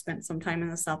have spent some time in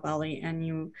the South Valley and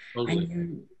you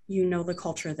know the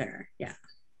culture there.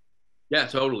 Yeah,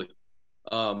 totally.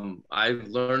 I've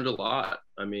learned a lot.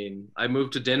 I mean, I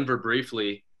moved to Denver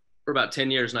briefly for about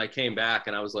 10 years and I came back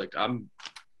and I was like, I'm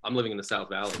living in the South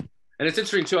Valley. And it's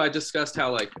interesting too, I discussed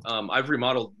how like, I've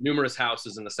remodeled numerous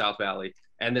houses in the South Valley,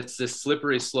 and it's this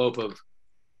slippery slope of,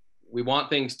 we want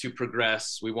things to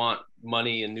progress. We want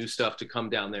money and new stuff to come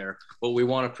down there, but we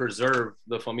want to preserve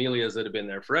the familias that have been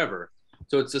there forever.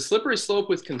 So it's a slippery slope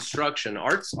with construction.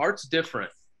 Art's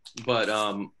different. but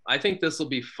I think this will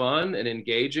be fun and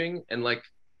engaging. And like,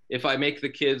 if I make the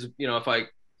kids, you know, if I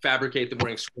fabricate them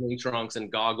wearing swimming trunks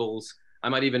and goggles, I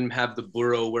might even have the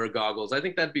burro wear goggles. I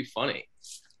think that'd be funny,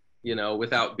 you know,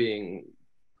 without being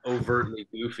overtly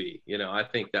goofy. You know, I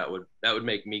think that would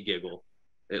make me giggle,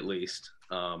 at least.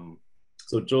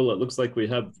 So Joel, it looks like we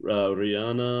have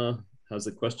Rihanna has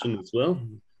a question as well.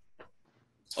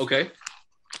 Okay.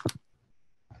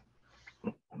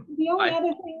 The only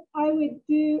other thing I would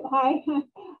do,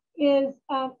 is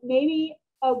maybe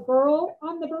a girl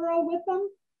on the burro with them.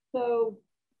 So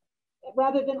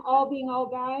rather than all being all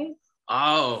guys.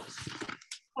 Oh,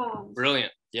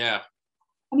 brilliant. Yeah.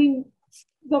 I mean,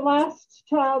 the last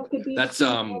child could be that's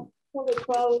fully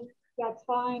clothed. That's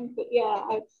fine. But yeah,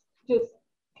 it's just,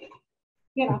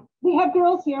 you know, we have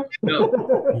girls here. No,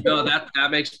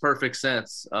 that makes perfect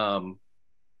sense.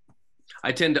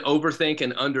 I tend to overthink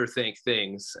and underthink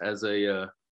things as I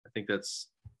think that's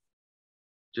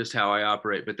just how I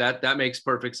operate, but that makes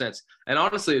perfect sense. And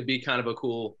honestly, it'd be kind of a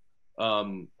cool,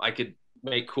 I could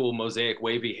make cool mosaic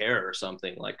wavy hair or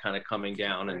something, like kind of coming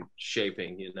down and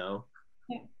shaping, you know?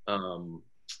 Yeah.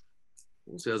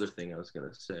 What's the other thing I was going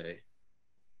to say?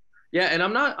 Yeah. And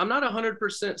I'm not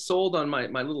 100% sold on my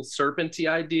little serpenty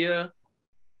idea.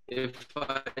 If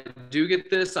I do get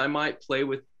this, I might play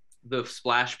with the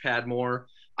splash pad more.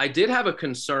 I did have a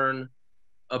concern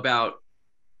about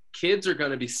kids are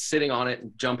going to be sitting on it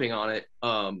and jumping on it.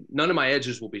 None of my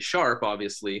edges will be sharp,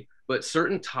 obviously, but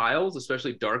certain tiles,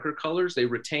 especially darker colors, they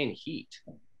retain heat.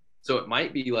 So it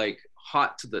might be like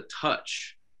hot to the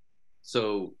touch.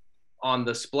 So on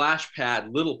the splash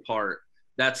pad little part,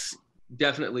 that's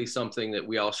definitely something that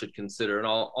we all should consider. And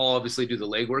I'll obviously do the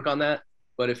legwork on that.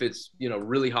 But if it's, you know,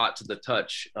 really hot to the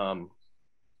touch,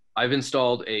 I've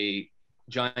installed a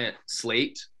giant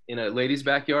slate in a lady's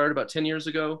backyard about 10 years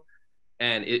ago.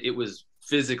 And it was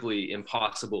physically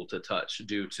impossible to touch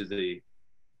due to the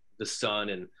sun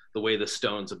and the way the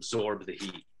stones absorb the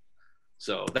heat.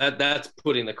 So that's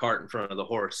putting the cart in front of the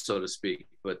horse, so to speak.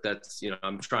 But that's, you know,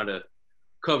 I'm trying to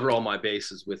cover all my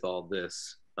bases with all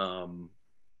this. I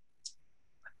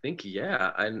think,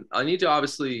 yeah, I need to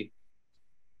obviously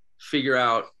figure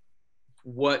out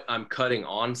what I'm cutting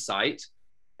on site.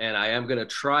 And I am going to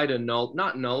try to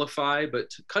not nullify,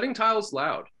 but cutting tiles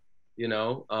loud, you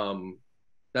know.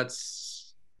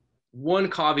 That's one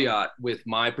caveat with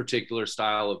my particular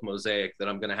style of mosaic that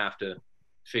I'm going to have to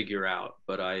figure out.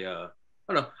 But I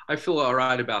don't know. I feel all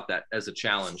right about that as a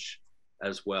challenge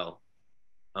as well.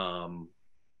 And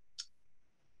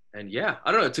yeah,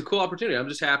 I don't know. It's a cool opportunity. I'm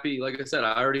just happy. Like I said,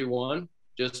 I already won.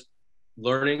 Just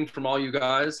learning from all you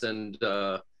guys and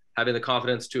having the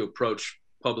confidence to approach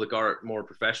public art more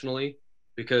professionally,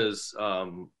 because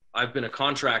I've been a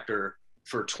contractor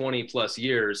for 20 plus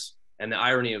years. And the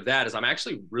irony of that is I'm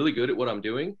actually really good at what I'm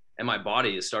doing and my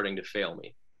body is starting to fail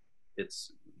me.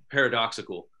 It's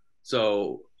paradoxical.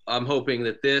 So I'm hoping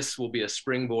that this will be a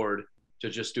springboard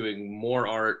to just doing more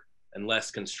art and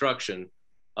less construction.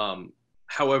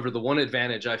 However, the one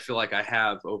advantage I feel like I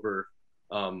have over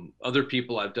other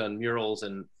people I've done murals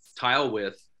and tile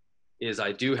with is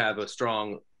I do have a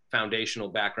strong foundational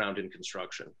background in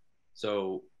construction.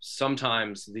 So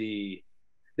sometimes they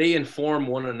inform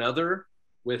one another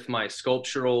with my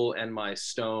sculptural and my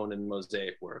stone and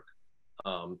mosaic work.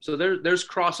 So there's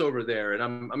crossover there. And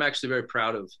I'm actually very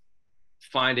proud of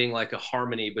finding like a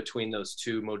harmony between those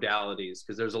two modalities,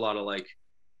 because there's a lot of like,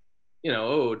 you know,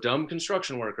 oh, dumb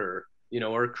construction worker, you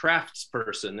know, or crafts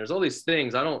person. There's all these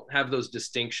things. I don't have those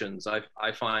distinctions.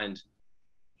 I find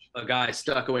a guy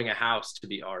stuccoing a house to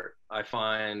be art. I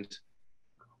find,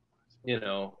 you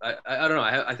know, I don't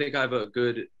know. I think I have a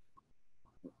good,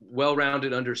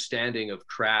 well-rounded understanding of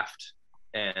craft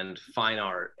and fine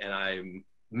art, and I'm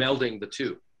melding the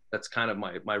two. That's kind of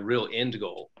my real end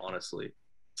goal, honestly.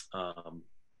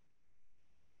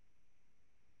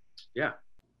 Yeah.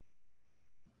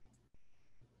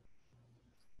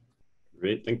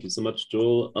 Great, thank you so much,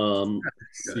 Joel.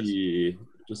 Let's see,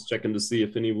 just checking to see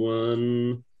if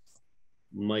anyone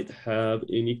might have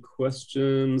any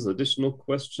questions, additional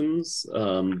questions.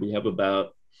 We have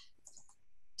about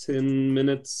 10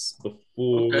 minutes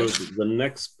before the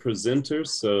next presenter.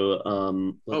 So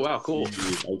oh wow, cool.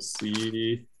 I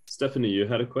see Stephanie, you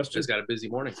had a question. Just got a busy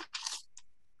morning.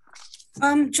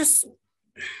 Just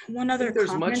one other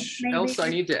There's comment, much maybe else I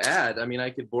need to add. I mean,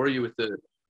 I could bore you with the.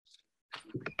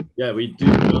 Yeah, we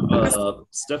do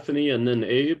Stephanie and then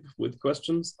Abe with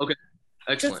questions. Okay,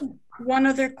 excellent. Just one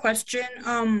other question.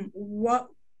 What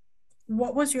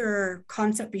was your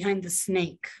concept behind the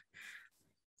snake?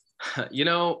 You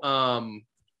know,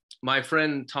 my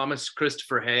friend Thomas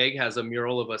Christopher Haig has a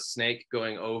mural of a snake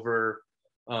going over,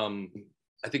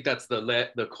 I think that's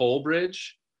the Cole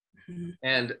Bridge. Mm-hmm.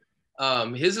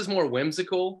 And his is more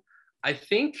whimsical. I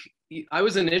think I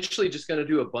was initially just going to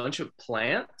do a bunch of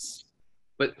plants,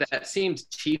 but that seemed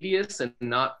tedious and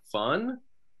not fun.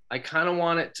 I kind of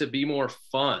want it to be more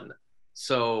fun.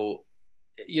 So,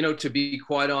 you know, to be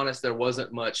quite honest, there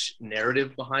wasn't much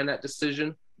narrative behind that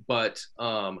decision, but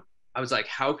I was like,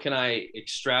 how can I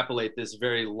extrapolate this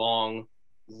very long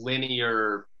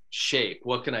linear shape?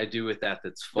 What can I do with that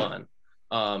that's fun?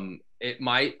 I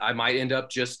might end up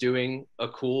just doing a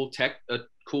cool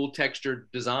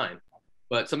textured design.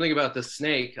 But something about the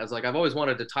snake, I was like, I've always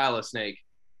wanted to tile a snake,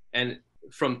 and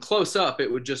from close up it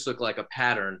would just look like a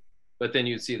pattern, but then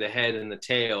you'd see the head and the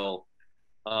tail.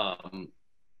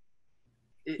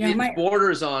 It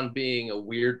borders on being a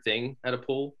weird thing at a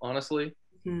pool, honestly.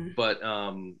 Mm-hmm. But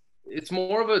it's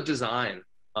more of a design.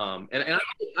 And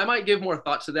I might give more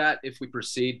thought to that if we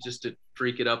proceed, just to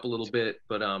freak it up a little bit.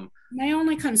 But my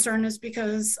only concern is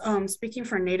because speaking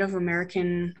for Native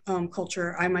American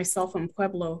culture, I myself am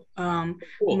Pueblo.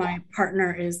 Cool. My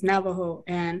partner is Navajo,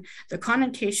 and the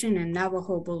connotation in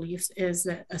Navajo beliefs is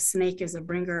that a snake is a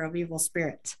bringer of evil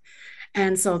spirits.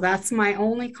 And so that's my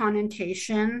only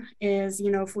connotation is,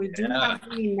 you know, if we do have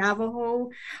any Navajo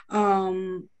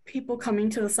people coming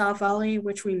to the South Valley,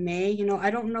 which we may, you know,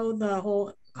 I don't know the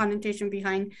whole connotation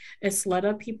behind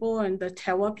Isleta people and the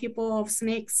Tewa people of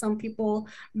snakes. Some people,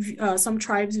 some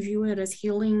tribes view it as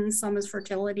healing, some as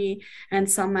fertility,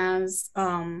 and some as,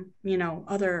 you know,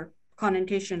 other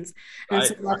connotations. And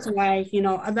so that's why, you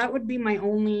know, that would be my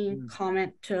only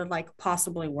comment to like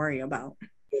possibly worry about.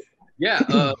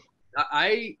 Yeah.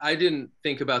 I didn't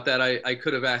think about that. I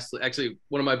could have asked, actually,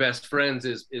 one of my best friends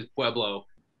is Pueblo.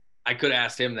 I could have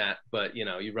asked him that, but you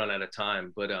know, you run out of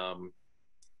time. But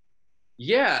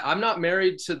yeah, I'm not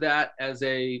married to that as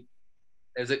I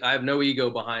have no ego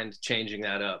behind changing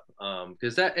that up.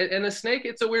 Because that, and a snake,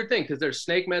 it's a weird thing because there's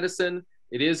snake medicine.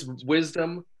 It is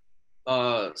wisdom.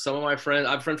 Some of my friends,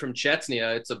 I'm a friend from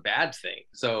Chechnya, it's a bad thing.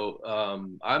 So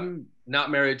I'm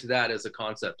not married to that as a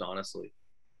concept, honestly,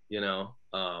 you know.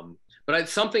 But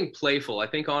it's something playful. I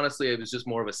think honestly it was just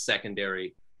more of a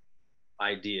secondary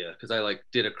idea because I like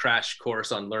did a crash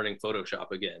course on learning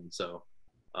Photoshop again. So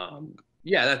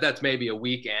yeah, that's maybe a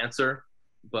weak answer,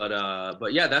 but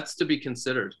yeah, that's to be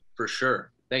considered for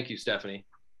sure. Thank you, Stephanie.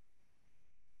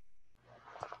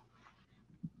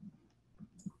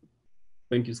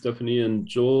 Thank you, Stephanie. And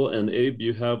Joel and Abe,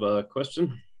 you have a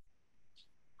question?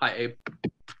 Hi, Abe.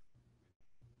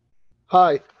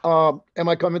 Hi, am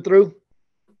I coming through?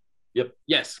 Yep.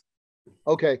 Yes.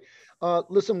 Okay.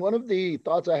 Listen, one of the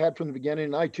thoughts I had from the beginning,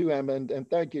 and I too am, and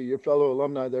thank you, your fellow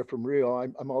alumni there from Rio.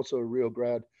 I'm also a Rio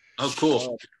grad. Oh,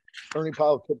 cool. Ernie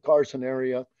Powell, Kit Carson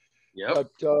area. Yeah.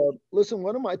 But listen,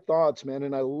 one of my thoughts, man,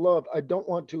 and I don't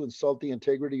want to insult the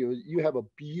integrity. You have a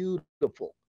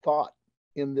beautiful thought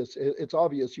in this. It's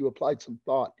obvious you applied some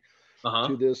thought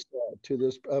to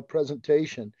this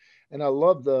presentation, and I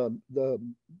love the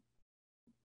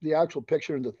actual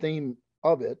picture and the theme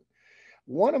of it.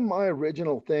 One of my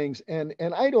original things, and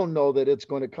I don't know that it's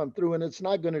going to come through, and it's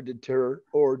not going to deter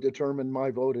or determine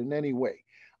my vote in any way.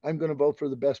 I'm going to vote for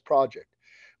the best project.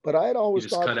 But I had always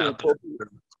thought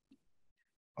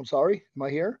I'm sorry, am I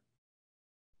here?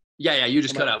 Yeah, you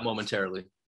just cut out momentarily.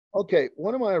 Okay,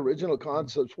 one of my original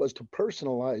concepts was to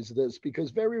personalize this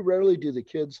because very rarely do the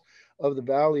kids of the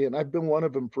Valley, and I've been one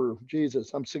of them for,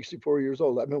 Jesus, I'm 64 years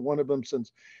old. I've been one of them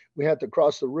since we had to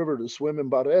cross the river to swim in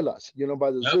Barrelas, you know,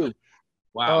 by the zoo.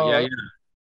 Wow,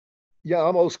 yeah,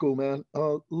 I'm old school, man.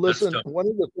 Listen, one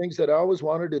of the things that I always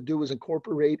wanted to do was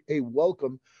incorporate a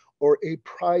welcome or a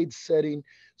pride setting.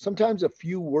 Sometimes a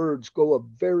few words go a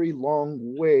very long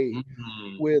way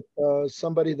with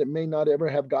somebody that may not ever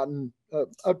have gotten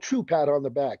a true pat on the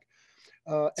back.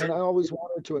 And I always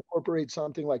wanted to incorporate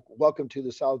something like welcome to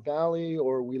the South Valley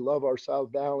or we love our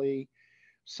South Valley,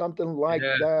 something like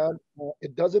that.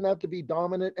 It doesn't have to be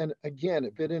dominant. And again,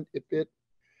 if it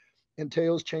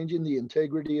entails changing the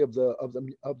integrity of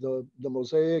the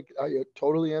mosaic, I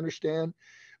totally understand.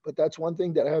 But that's one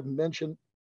thing that I have mentioned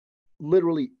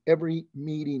literally every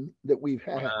meeting that we've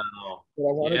had. Wow. But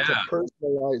I wanted to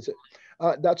personalize it.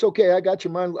 That's okay. I got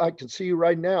your mind. I can see you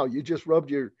right now. You just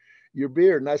rubbed your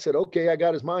beard, and I said, okay, I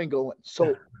got his mind going.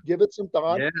 So give it some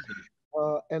thought.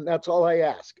 And that's all I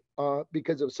ask.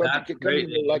 Because if something can come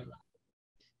in like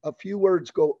a few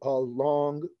words go a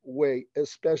long way,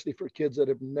 especially for kids that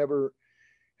have never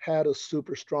had a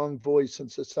super strong voice in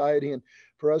society, and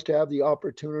for us to have the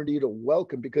opportunity to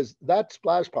welcome, because that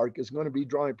splash park is going to be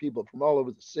drawing people from all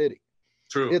over the city.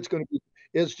 True. It's going to be,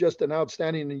 is just an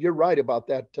outstanding, and you're right about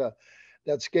that,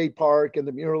 that skate park and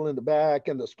the mural in the back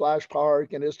and the splash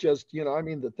park. And it's just, you know, I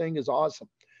mean, the thing is awesome.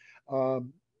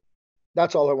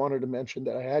 That's all I wanted to mention,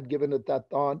 that I had given it that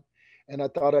thought, and I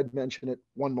thought I'd mention it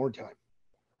one more time.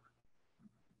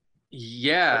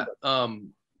 Yeah.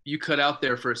 You cut out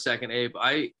there for a second, Abe.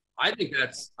 I think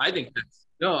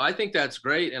that's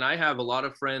great. And I have a lot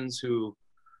of friends who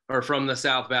are from the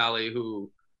South Valley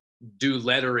who do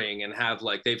lettering and have,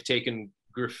 like, they've taken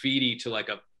graffiti to like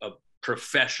a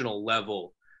professional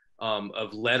level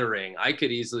of lettering. I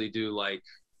could easily do like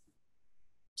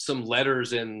some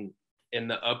letters in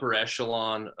the upper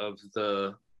echelon of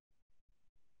the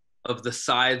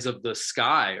sides of the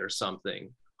sky or something.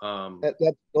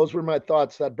 Those were my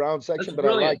thoughts, that brown section, but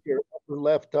brilliant. I like your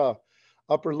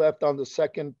upper left on the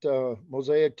second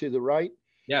mosaic to the right.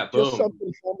 Yeah, just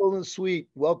something humble and sweet.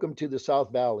 Welcome to the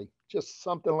South Valley. Just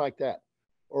something like that.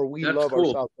 Or we that's love cool.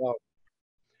 our South Valley.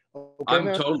 Okay, I'm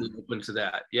man? totally open to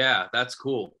that. Yeah, that's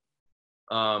cool.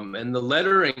 And the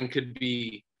lettering could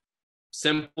be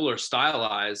simple or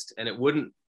stylized, and it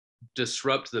wouldn't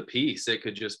disrupt the piece. It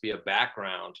could just be a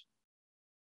background.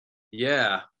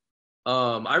 Yeah.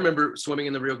 I remember swimming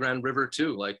in the Rio Grande River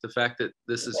too. Like, the fact that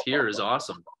this is here is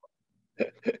awesome.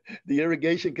 The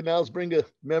irrigation canals bring a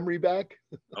memory back.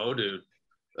 Oh, dude.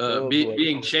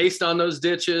 Being chased on those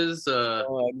ditches,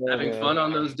 having fun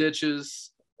on those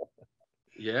ditches.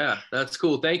 Yeah, that's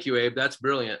cool. Thank you, Abe. That's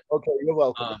brilliant. Okay, you're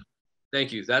welcome.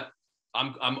 Thank you. That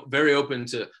I'm very open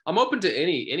to. I'm open to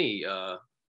any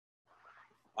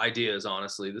ideas.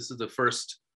 Honestly, this is the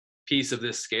first piece of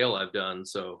this scale I've done,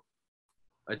 so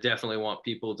I definitely want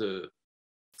people to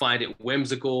find it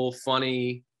whimsical,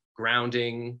 funny,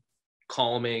 grounding,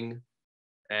 calming,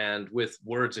 and with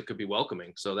words it could be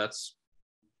welcoming. So that's,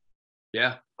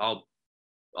 yeah, I'll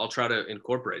try to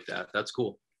incorporate that. That's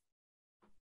cool.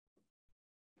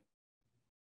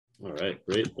 All right,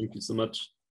 great. Thank you so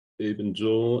much, Abe and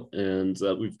Joel. And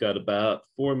we've got about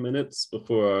 4 minutes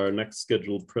before our next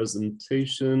scheduled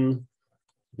presentation.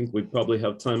 I think we probably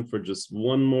have time for just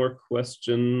one more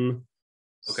question.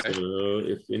 Okay. So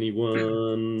if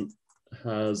anyone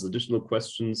has additional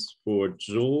questions for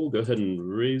Joel, go ahead and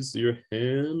raise your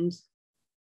hand.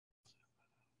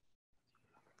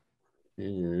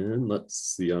 And let's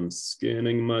see, I'm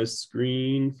scanning my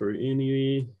screen for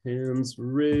any hands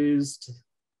raised.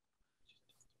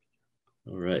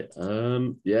 All right,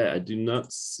 yeah, I do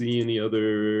not see any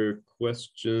other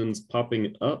questions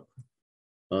popping up.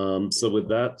 So with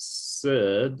that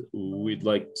said, we'd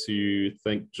like to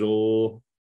thank Joel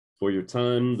for your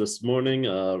time this morning.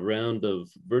 A round of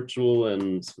virtual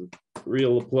and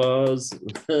real applause.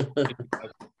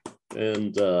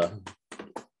 And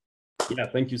yeah,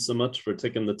 thank you so much for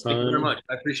taking the time. Thank you very much.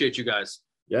 I appreciate you guys.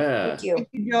 Yeah. Thank you. Thank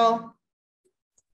you, Joel.